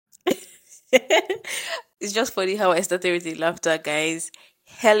It's just funny how I started with the laughter, guys.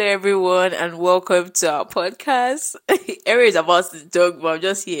 Hello, everyone, and welcome to our podcast. Aaron is about to talk, but I'm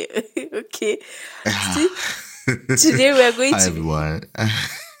just here. Okay. Hi See, today we are going to. everyone.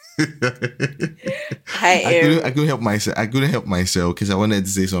 Hi, I Aaron. couldn't help myself. I couldn't help myself because I wanted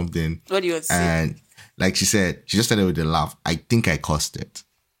to say something, What do you want to say? and like she said, she just started with a laugh. I think I caused it.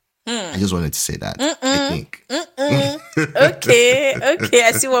 I just wanted to say that. I think. Okay, okay.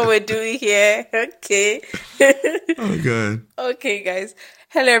 I see what we're doing here. Okay. Oh God. Okay, guys.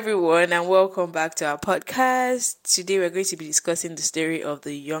 Hello, everyone, and welcome back to our podcast. Today, we're going to be discussing the story of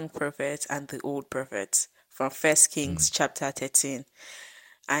the young prophet and the old prophet from First Kings Mm. chapter 13.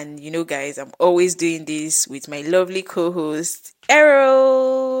 And guys, I'm always doing this with my lovely co-host,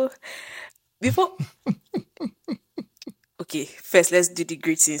 Errol. Before, okay, first let's do the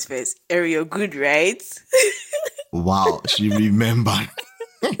greetings first. Errol, you're good, right? Wow, she remembered.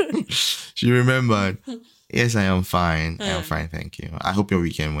 She remembered. Yes, I am fine. I am fine, thank you. I hope your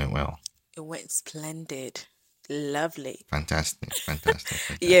weekend went well. It went splendid, lovely. Fantastic, fantastic,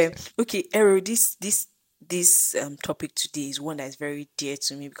 Yeah. fantastic. Okay, Errol, this topic today is one that is very dear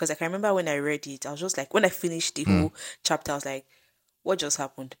to me because I can remember when I read it, I was just like, when I finished the Mm, whole chapter, I was like, what just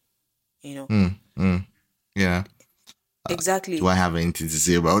happened? You know, mm, mm. Yeah. Do exactly. I have anything to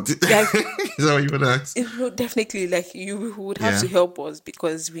say about it? Like, Is that what you would ask? definitely, like you would have to Yeah. help us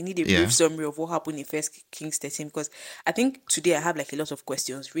because we need a brief Yeah. summary of what happened in First Kings 13. Because I think today I have like a lot of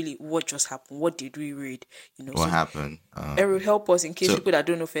questions. Really, what just happened? What did we read? What So happened? Errol, help us in case So people that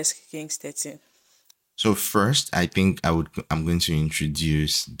don't know First Kings 13. so first, I think I'm going to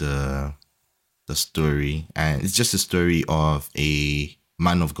introduce the story, and it's just a story of a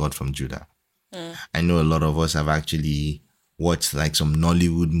man of God from Judah. I know a lot of us have actually watched like some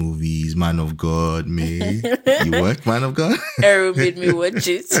Nollywood movies. Man of God, me. You what? Man of God. Errol made me watch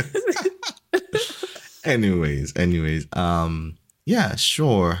it. anyways, yeah,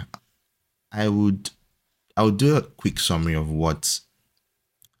 sure. I would I would do a quick summary of what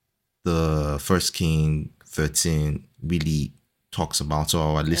the First King 13 really talks about so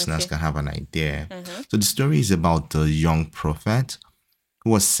our listeners Okay. can have an idea. So the story is about the young prophet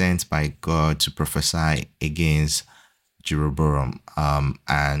who was sent by God to prophesy against Jeroboam.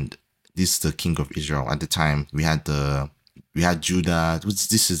 And this is the king of Israel. At the time, we had Judah.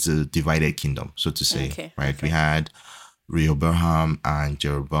 This is a divided kingdom, so to say, Okay. right? We Okay. had Rehoboam and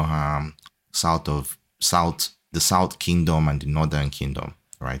Jeroboam, the south kingdom and the northern kingdom,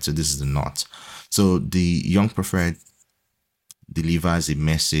 right? So this is the north. So the young prophet delivers a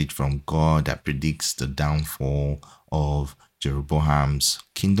message from God that predicts the downfall of Jeroboam's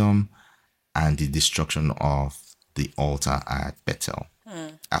kingdom and the destruction of the altar at Bethel.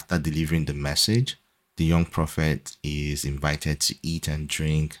 After delivering the message, the young prophet is invited to eat and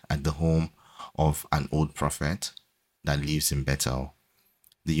drink at the home of an old prophet that lives in Bethel.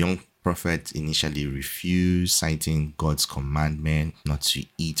 The young prophet initially refused, citing God's commandment not to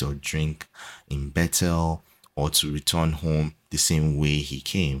eat or drink in Bethel or to return home the same way he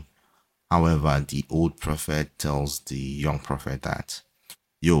came. However, the old prophet tells the young prophet that,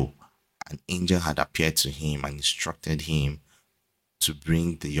 yo, an angel had appeared to him and instructed him to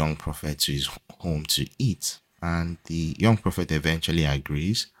bring the young prophet to his home to eat. And the young prophet eventually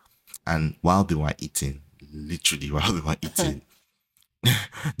agrees. And while they were eating, literally while they were eating,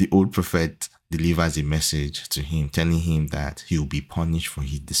 the old prophet delivers a message to him telling him that he will be punished for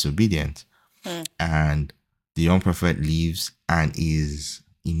his disobedience. And the young prophet leaves and is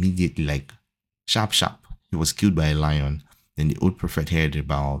immediately like sharp, sharp. He was killed by a lion. Then the old prophet heard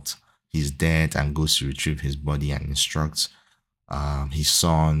about his death and goes to retrieve his body and instructs his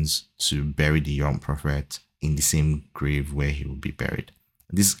sons to bury the young prophet in the same grave where he will be buried.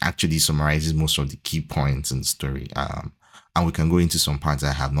 This actually summarizes most of the key points in the story. And we can go into some parts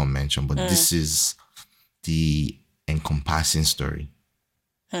I have not mentioned, but this is the encompassing story.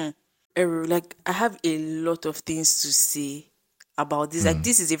 Errol, like I have a lot of things to say about this. Like Mm,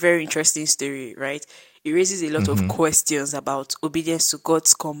 this is a very interesting story, right? It raises a lot of mm-hmm, questions about obedience to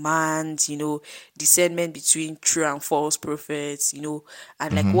God's commands, discernment between true and false prophets, and like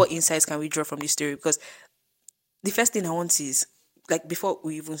mm-hmm. what insights can we draw from this story? Because the first thing I want is like before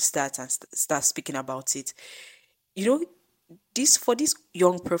we even start and start speaking about it, you know, this for this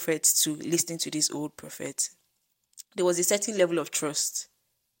young prophet to listen to this old prophet, there was a certain level of trust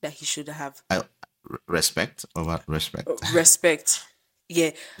that he should have. I, respect over respect. Respect.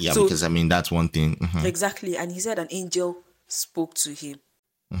 Yeah. Yeah, So because I mean that's one thing. Mm-hmm, exactly. And he said an angel spoke to him,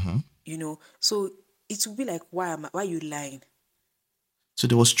 mm-hmm. So it will be like, why are you lying? So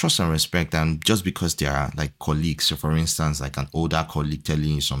there was trust and respect, and just because they are like colleagues, so for instance, like an older colleague telling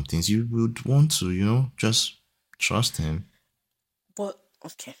you some things, you would want to, just trust him. But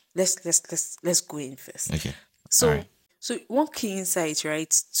okay, let's go in first. Okay. All So right. so one key insight,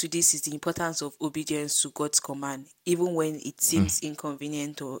 right, to this is the importance of obedience to God's command, even when it seems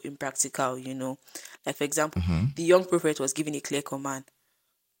inconvenient or impractical, Like for example, the young prophet was given a clear command.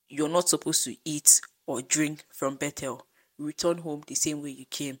 You're not supposed to eat or drink from Bethel. Return home the same way you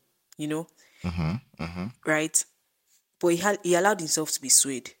came, you know, Mm-hmm. Mm-hmm. right? But he allowed himself to be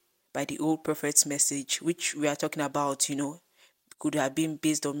swayed by the old prophet's message, which we are talking about, could have been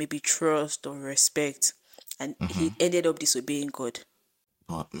based on maybe trust or respect. And he Mm-hmm. ended up disobeying God.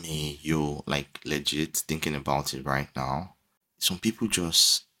 But me, you like legit thinking about it right now. Some people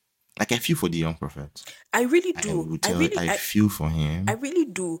just like I feel for the young prophet. I really I do. will tell I feel for I him. really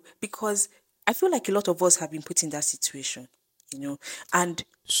do because I feel like a lot of us have been put in that situation, you know, and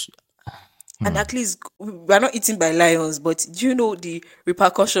S- and Hmm. at least we're not eaten by lions, but do you know the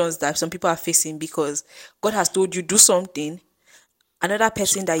repercussions that some people are facing because God has told you do something, another So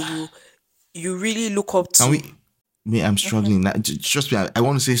person that you really look up can to. we? Me, I'm struggling. Just me. I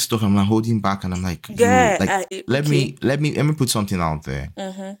want to say stuff. I'm not holding back, and I'm like, you Yeah, like. Let okay. me put something out there.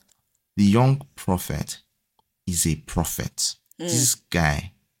 The young prophet is a prophet. This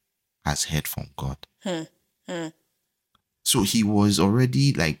guy has heard from God. So he was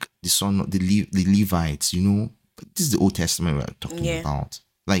already like the son of the Levites, This is the Old Testament we're talking Yeah. about.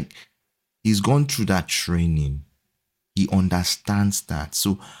 Like he's gone through that training. He understands that.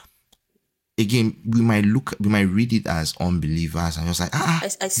 So again, we might read it as unbelievers and just like, I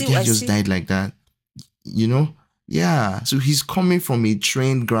this see guy I just see died like that, you know? Yeah. So he's coming from a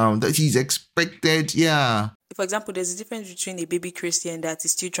trained ground that he's expected. Yeah. for example, there's a difference between a baby Christian that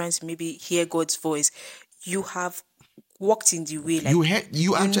is still trying to maybe hear God's voice. You have walked in the way, like You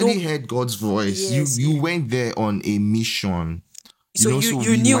you know, actually heard God's voice. yes, You yeah. went there on a mission. So you So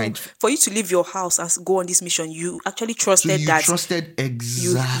you we knew might for you to leave your house and go on this mission, you actually so trusted you that trusted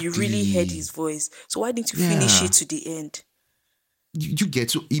you really heard exactly. his voice. So why didn't you finish it Yeah. to the end? You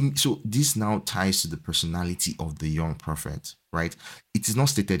get so this now ties to the personality of the young prophet, right? It is not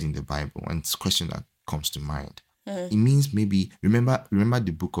stated in the Bible, and it's a question that comes to mind. It means maybe remember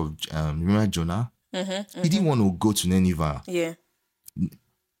the book of remember Jonah. He didn't want to go to Nineveh, Yeah,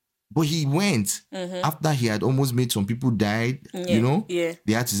 but he went after he had almost made some people died. yeah, yeah.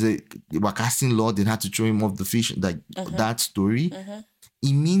 They had to say they were casting lot. They had to throw him off the fish. Like that story.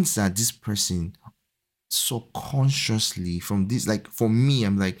 It means that this person subconsciously from this, like for me,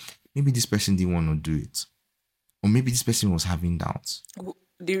 I'm like, maybe this person didn't want to do it. Or maybe this person was having doubts,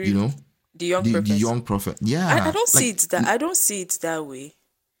 The you know? the young The prophet. young prophet. I Yeah. don't see Like, it that I don't see it that way.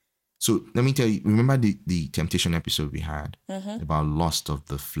 so let me tell you, remember the temptation episode we had about lust of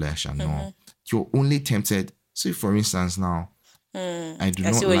the flesh and all? You're only tempted. Say, for instance, now, I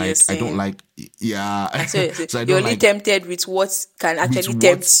see what you're I don't saying. like, yeah. I see what you're saying. So I You're don't only like tempted with what can with actually what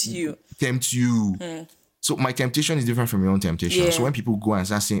tempt you. tempts you. So my temptation is different from your own temptation. So Yeah. when people go and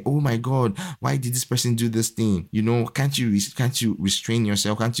start saying, "Oh my God, why did this person do this thing?" Can't you restrain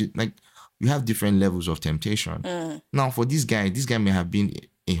yourself? Can't you like you have different levels of temptation? Now for this guy may have been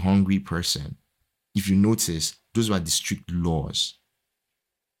a hungry person. If you notice, those were the strict laws.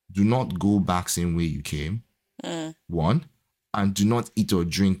 Do not go back same way you came. One, and do not eat or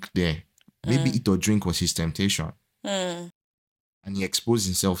drink there. Maybe eat or drink was his temptation and he exposed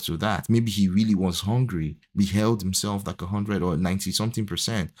himself to that. Maybe he really was hungry. He held himself like 100 or 90 something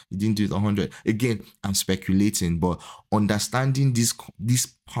percent. He didn't do it 100. Again, I'm speculating, but understanding this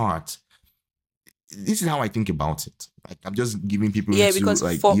part, this is how I think about it. Like I'm just giving people Yeah, into because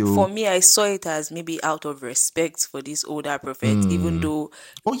like for yo, me, I saw it as maybe out of respect for this older prophet, even though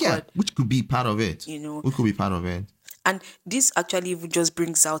oh yeah, God, which could be part of it. you know, Which could be part of it. and this actually even just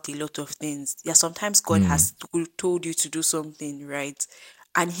brings out a lot of things. Yeah, sometimes God has told you to do something, right?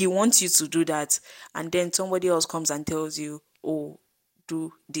 And He wants you to do that, and then somebody else comes and tells you, "Oh,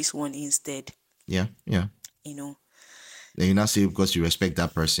 do this one instead." Yeah, yeah. You know, Then you not say because you respect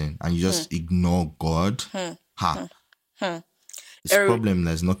that person and you just ignore God. Ha. It's Er, problem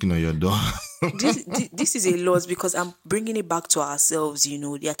that's knocking on your door. this is a loss because I'm bringing it back to ourselves.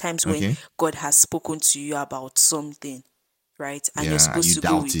 There are times when Okay. God has spoken to you about something, right, and you're Yeah, and supposed you to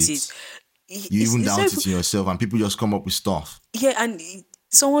go doubt with it. it. You even It's not doubt even, it in yourself and people just come up with stuff. yeah, and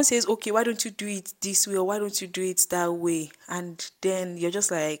someone says, "Okay, why don't you do it this way or why don't you do it that way?" And then you're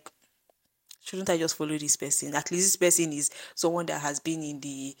just like, "Shouldn't I just follow this person? At least this person is someone that has been in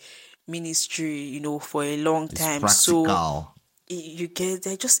the ministry, for a long It's time, so." practical. you get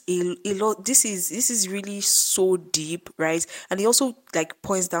there just a lot. This is really so deep, right? And it also like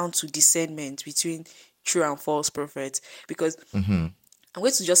points down to discernment between true and false prophets, because Mm-hmm. I'm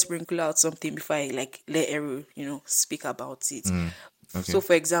going to just sprinkle out something before I like let Eru, speak about it. Mm. So Okay.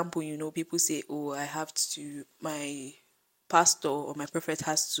 for example, people say, oh, my pastor or my prophet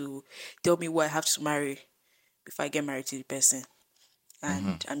has to tell me who I have to marry before I get married to the person. Mm-hmm.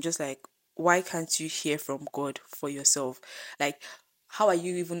 And I'm just like, why can't you hear from God for yourself? Like, how are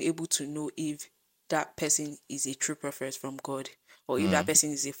you even able to know if that person is a true prophet from God, or if that Mm.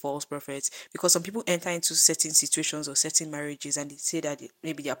 person is a false prophet? Because some people enter into certain situations or certain marriages and they say that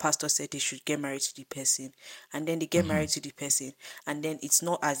maybe their pastor said they should get married to the person, and then they get Mm-hmm. married to the person, and then it's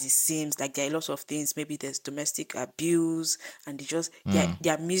not as it seems. Like, there are lots of things. Maybe there's domestic abuse, and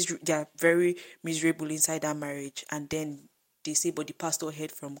Mm. they're very miserable inside that marriage, and then they say, but the pastor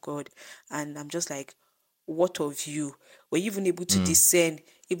heard from God. And I'm just like, what of you? Were you even able to Mm. discern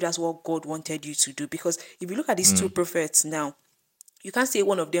if that's what God wanted you to do? Because if you look at these two Mm. prophets now, you can't say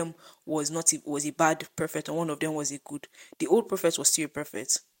one of them was a bad prophet and one of them was a good. The old prophet was still a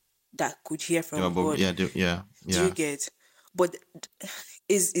prophet that could hear Yeah, from but God. yeah, yeah, Do you yeah. get? But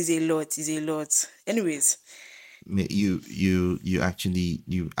is a lot, is a lot. Anyways, You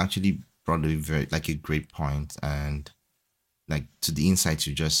actually brought a very like a great point, and like to the insights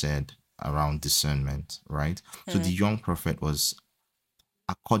you just said around discernment, right? So the mm, young prophet was,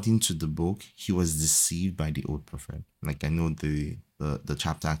 according to the book, he was deceived by the old prophet. Like I know the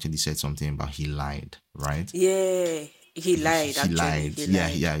chapter actually said something about he lied, right? yeah, he lied. He Actually, lied. he Yeah,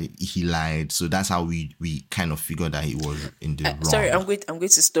 lied. yeah, he lied. So that's how we kind of figured that he was in the Sorry, wrong. I'm going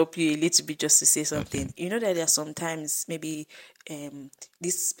to stop you a little bit just to say Okay. something. You know that there are sometimes maybe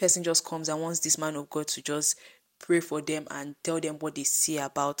this person just comes and wants this man of God to just pray for them and tell them what they see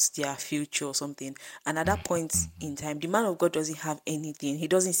about their future or something. And at that point in time, the man of God doesn't have anything. He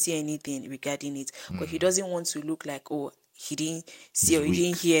doesn't see anything regarding it, but he doesn't want to look like, oh, he didn't see He's or he didn't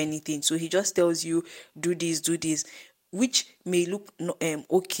weak. hear anything. So he just tells you, do this, which may look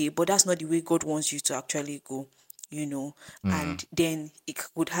okay, but that's not the way God wants you to actually go, Mm. and then it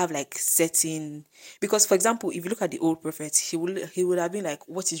would have like certain, because for example, if you look at the old prophets, he would have been like,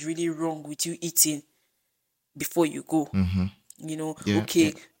 what is really wrong with you eating before you go? Mm-hmm. Yeah, yeah.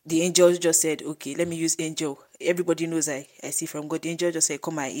 Okay, the angel just said, okay, let me use angel. Everybody knows I see from God. The angel just said,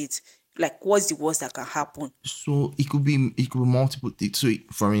 come and eat. Like, what's the worst that can happen? So it could be multiple things. So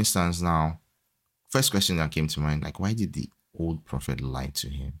for instance, now first question that came to mind, like why did the old prophet lie to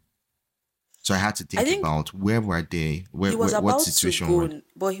him? So I had to I think think about where were they, he was what about to situation were they? go,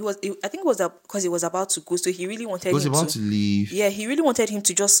 but I think it was because he was about to go, so he really He wanted was him about to. to leave. Yeah, he really wanted him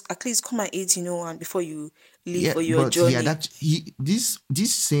to just at least come and eat, and before you leave Yeah, for your but he had journey. actually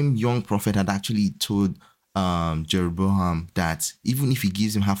this same young prophet had actually told Jeroboam that even if he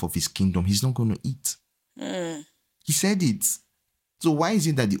gives him half of his kingdom, he's not going to eat. Mm. He said it. So why is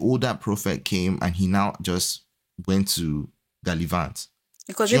it that the older prophet came and he now just went to Gallivant?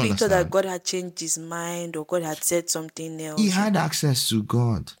 Because Do you maybe he thought that understand? God had changed his mind or God had said something He else. had access to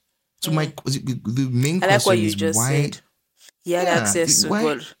God. So the main I like what question you is just why? said. He had Yeah, access to why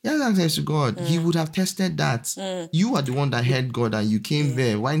God. he has access to God? He would have tested that. You are the one that Be- heard God and you came yeah.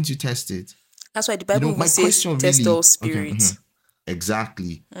 there. Why didn't you test it? That's why the Bible even My says question test really, all okay, spirits.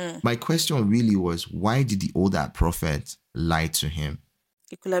 exactly. My question really was, why did the older prophet lie to him?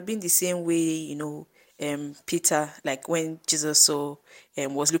 It could have been the same way, Peter, like when Jesus saw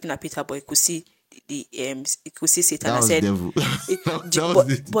was looking at Peter, but he could see Satan That and was said, devil. That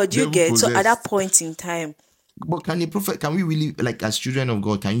was but the do you devil get, so at that possessed. point in time, But can a prophet, can we really, like as children of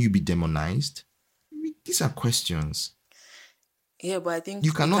God, can you be demonized? These are questions. yeah, but I You think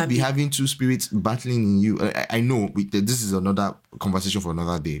we cannot can be be. having two spirits battling in you. I know this is another conversation for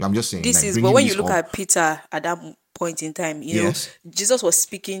another day. I'm just saying, This like is, but bringing when you this look up. at Peter at that point in time, Yes, Jesus was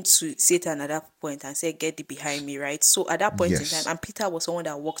speaking to Satan at that point and said, "Get thee behind me," right? So at that point in time, yes. and Peter was someone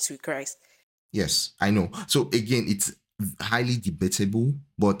that walked with Christ. Yes, I know. So again, it's highly debatable.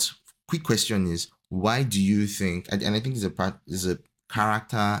 But quick question is, why do you think? And I think it's a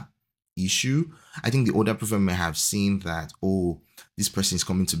character issue. I think the older prophet may have seen that, oh, this person is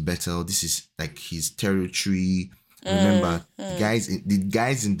coming to Bethel. This is like his territory. Mm, Remember, mm, the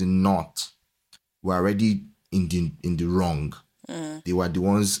guys in the north were already in the wrong. mm. They were the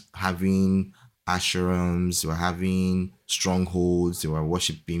ones having ashrams, they were having strongholds, they were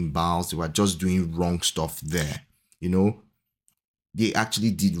worshiping Baals, they were just doing wrong stuff there. You know, they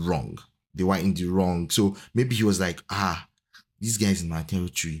actually did wrong. They were in the wrong. So maybe he was like, this guy is in my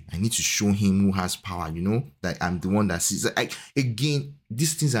territory. I need to show him who has power, that I'm the one that sees. Like, again,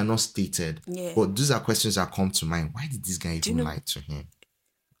 these things are not stated, Yeah. but these are questions that come to mind. Why did this guy Do you even know? lie to him?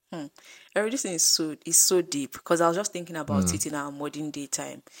 Everything is so deep because I was just thinking about it in our modern day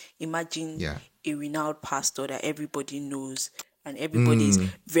time. Imagine Yeah. a renowned pastor that everybody knows and everybody's Mm,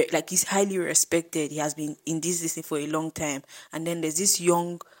 very, like he's highly respected. He has been in this thing for a long time, and then there's this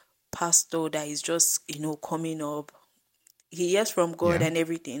young pastor that is just coming up. He hears from God yeah. and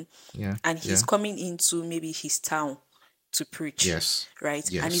everything, Yeah. and he's Yeah. coming into maybe his town to preach, Yes. right?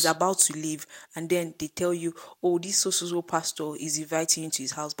 And he's Yes. about to leave, and then they tell you, "Oh, this so pastor is inviting you to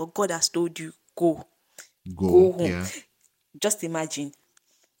his house, but God has told you Go. go home." Yeah. Just imagine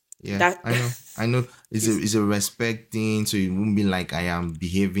Yeah. that. I know it's a Is it's a respect thing, so it won't be like I am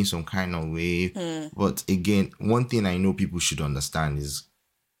behaving some kind of way. But again, one thing I know people should understand is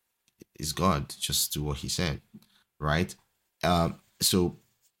God just do what he said, right? So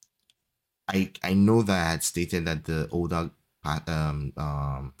I know that I had stated that the older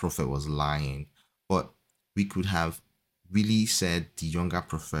prophet was lying, but we could have really said the younger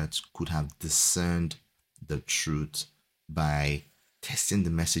prophet could have discerned the truth by testing the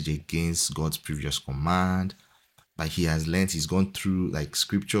message against God's previous command. Like, he has learned, he's gone through like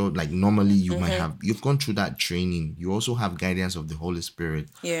scripture. Like, normally you've gone through that training. You also have guidance of the Holy Spirit,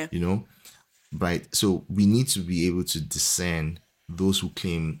 yeah, you know right? So we need to be able to discern those who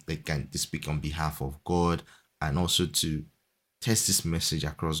claim they speak on behalf of God, and also to test this message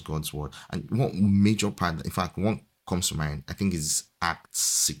across God's word. And one major part, in fact, one comes to mind, I think, is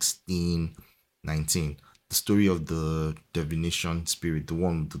Acts 16:19, the story of the divination spirit, the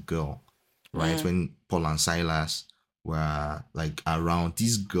one with the girl, right? When Paul and Silas were like around,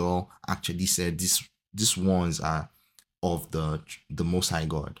 this girl actually said, these ones are of the Most High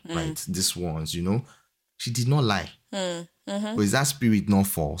God, right? These ones, she did not lie. But is that spirit not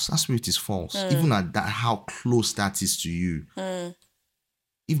false? That spirit is false. Even at that, how close that is to you.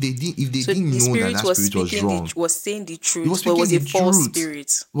 If they so didn't the know that spirit that was spirit was speaking the wrong, was saying the he was truth, but it speaking was a the false truth.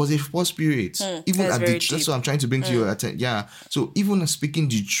 spirit. It was a false spirit. Even That's at the very that's deep. what I'm trying to bring to your attention. Yeah. So even as speaking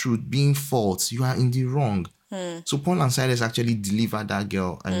the truth being false, you are in the wrong. So Paul and Silas actually delivered that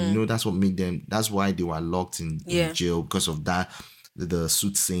girl, and that's what made them. That's why they were locked in Yeah. jail, because of that, the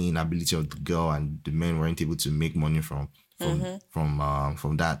soothsaying ability of the girl, and the men weren't able to make money from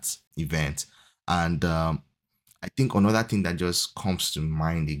that event. And I think another thing that just comes to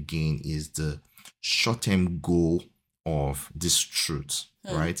mind again is the short-term goal of this truth,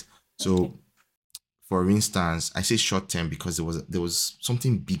 right? Okay. So, for instance, I say short-term because there was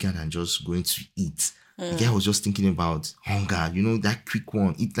something bigger than just going to eat. The guy was just thinking about hunger, that quick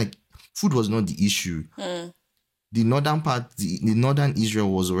one. It like food was not the issue. The northern part, the northern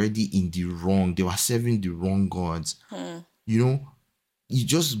Israel was already in the wrong. They were serving the wrong gods. You know, you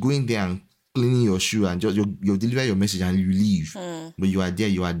just go in there and cleaning your shoe and just you deliver your message and you leave. But you are there,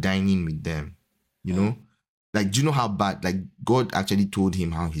 you are dining with them. You know, like, do you know how bad? Like, God actually told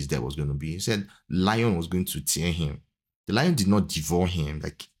him how his death was going to be. He said lion was going to tear him. The lion did not devour him,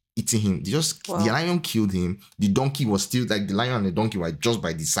 like eating him. The Wow. lion killed him. The donkey was still, like, the lion and the donkey were just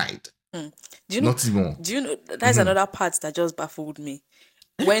by the side. Do you know? Not even. Do you know? That's another part that just baffled me.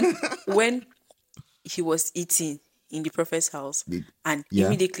 When he was eating in the prophet's house, and Yeah.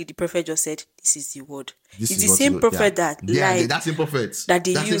 immediately the prophet just said, "This is the word." This It's is the what you same go. Yeah. prophet that Yeah, lied, that's in prophet. that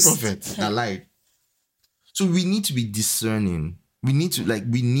they That's in used. prophet that lied. So we need to be discerning. We need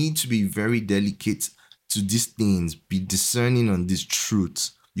to be very delicate to these things, be discerning on these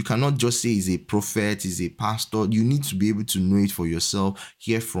truths. You cannot just say he's a prophet, he's a pastor. You need to be able to know it for yourself,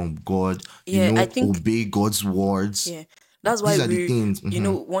 hear from God, Yeah, I think. obey God's words. Yeah. That's why These are the things.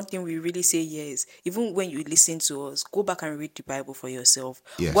 one thing we really say here is, even when you listen to us, go back and read the Bible for yourself.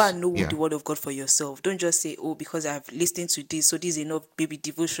 Go Yes. and know Yeah. the word of God for yourself. Don't just say, "Oh, because I've listened to this, so this is enough, maybe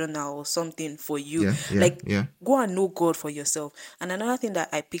devotional or something for you." Yeah. Yeah. Like, Yeah. go and know God for yourself. And another thing that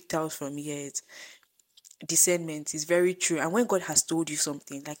I picked out from here is discernment is very true. And when God has told you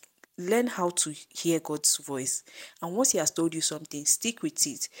something, like, learn how to hear God's voice. And once he has told you something, stick with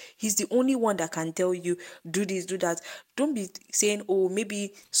it. He's the only one that can tell you, do this, do that. Don't be saying, "Oh,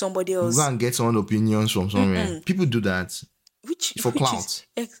 maybe somebody You go else," and get some opinions from somewhere. People do that. which For which is clout.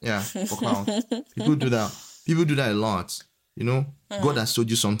 Yeah, for clout. People do that. People do that a lot. God has told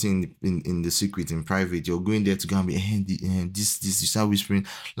you something in the secret, in private. You're going there to go and be, this, you start whispering.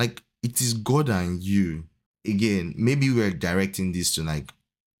 Like, it is God and you. Again, maybe we're directing this to, like,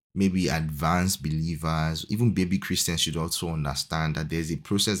 maybe advanced believers, even baby Christians should also understand that there's a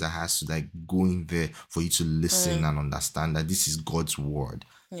process that has to, like, go in there for you to listen and understand that this is God's word,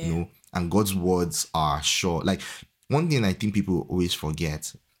 yeah. and God's words are sure. Like, one thing I think people always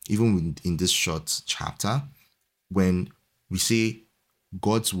forget, even in this short chapter, when we say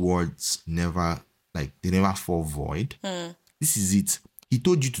God's words never, like, they never fall void. This is it. He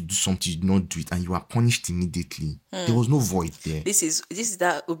told you to do something, you did not do it, and you are punished immediately. There was no void there. This is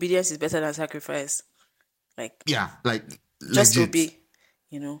that obedience is better than sacrifice. Like, Yeah, like just legit. obey,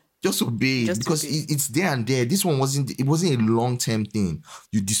 you know. Just obey it Just because obey. it's there and there. This one wasn't. It wasn't a long term thing.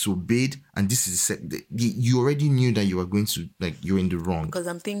 You disobeyed, and this is you already knew that you were going to, like, you're in the wrong. Because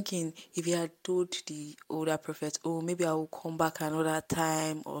I'm thinking if he had told the older prophet, oh, maybe I will come back another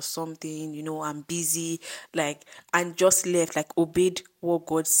time or something, I'm busy, like, and just left, like, obeyed what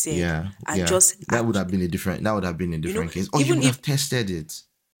God said, Yeah, and yeah. just That would act, have been a different. That would have been a different case. Or you even would if, have tested it.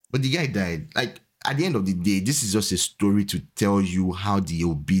 But the guy died. Like, at the end of the day, this is just a story to tell you how the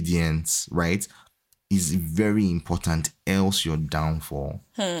obedience, right, is very important. Else your downfall.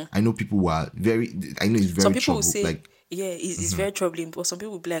 I know people who are very. I know it's some very people will trouble. say, Like, yeah, it's very troubling, but some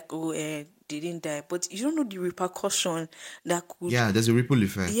people will be like, oh, they didn't die. But you don't know the repercussion that could, yeah, there's a ripple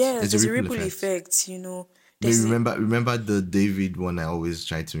effect. yes, There's a there's a ripple ripple effect. effect. Maybe There's a, remember the David one I always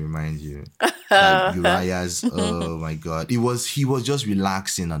try to remind you. That Uriah's, oh my god. He was just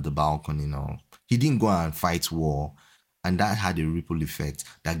relaxing at the balcony, He didn't go and fight war. And that had a ripple effect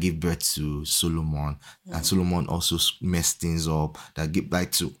that gave birth to Solomon. And Solomon also messed things up, that gave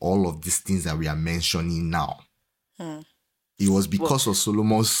birth to all of these things that we are mentioning now. It was well, because of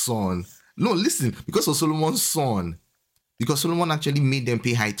Solomon's son. No, listen, because of Solomon's son, because Solomon actually made them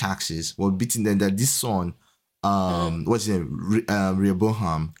pay high taxes while beating them, that this son, what's his name,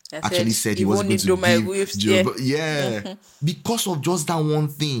 Rehoboam, I actually said, said he you wasn't won't going need to to my give whips, yeah. Jeroboam. Yeah, because of just that one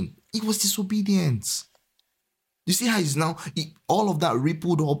thing. It was disobedience. You see how it's now, all of that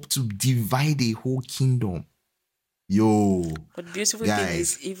rippled up to divide a whole kingdom. Yo, But the beautiful thing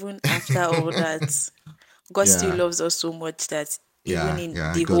is, guys. even after all that, God still Yeah, loves us so much that even yeah, in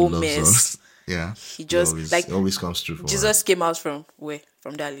yeah. the God whole loves mess, us. Yeah, he just, like, he always comes through for Jesus us. came out from where?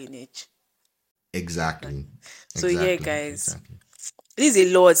 From that lineage. Exactly, So yeah, exactly, guys, exactly. this is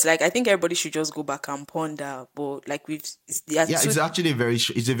a lot. Like, I think everybody should just go back and ponder. But like, there are Yeah, two. it's actually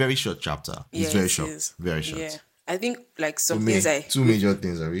it's a very short chapter. It's Yeah, very it short, is. very Yeah, short. I think like So some things I two we've major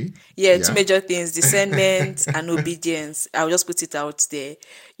things, are we? yeah, two Yeah. major things: discernment and obedience. I'll just put it out there.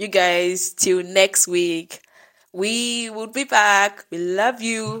 You guys, till next week. We will be back. We love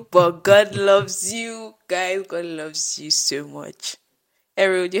you, but God loves you, guys. God loves you so much.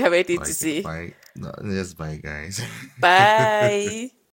 Errol, do you have anything to Like, say? bye. No, just bye, guys. Bye.